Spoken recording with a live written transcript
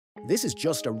This is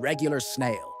just a regular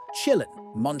snail,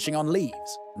 chillin', munching on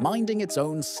leaves, minding its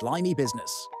own slimy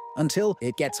business, until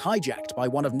it gets hijacked by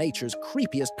one of nature's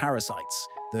creepiest parasites,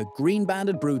 the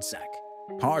green-banded broodsac.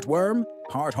 Part worm,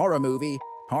 part horror movie,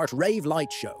 part rave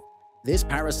light show. This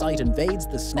parasite invades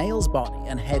the snail's body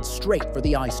and heads straight for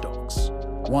the eye stalks.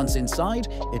 Once inside,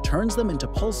 it turns them into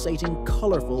pulsating,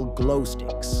 colorful glow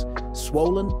sticks,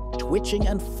 swollen, twitching,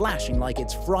 and flashing like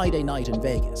it's Friday night in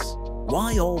Vegas.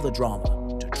 Why all the drama?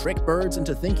 To trick birds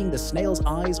into thinking the snail's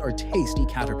eyes are tasty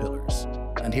caterpillars.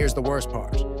 And here's the worst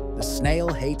part. The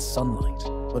snail hates sunlight,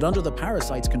 but under the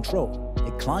parasite's control,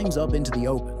 it climbs up into the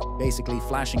open, basically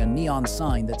flashing a neon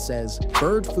sign that says,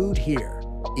 "Bird food here."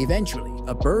 Eventually,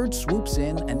 a bird swoops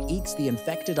in and eats the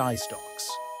infected eye stalks.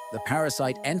 The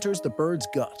parasite enters the bird's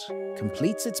gut,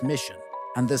 completes its mission,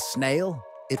 and the snail,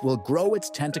 it will grow its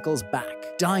tentacles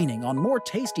back, dining on more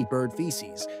tasty bird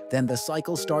feces. Then the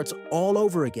cycle starts all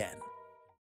over again.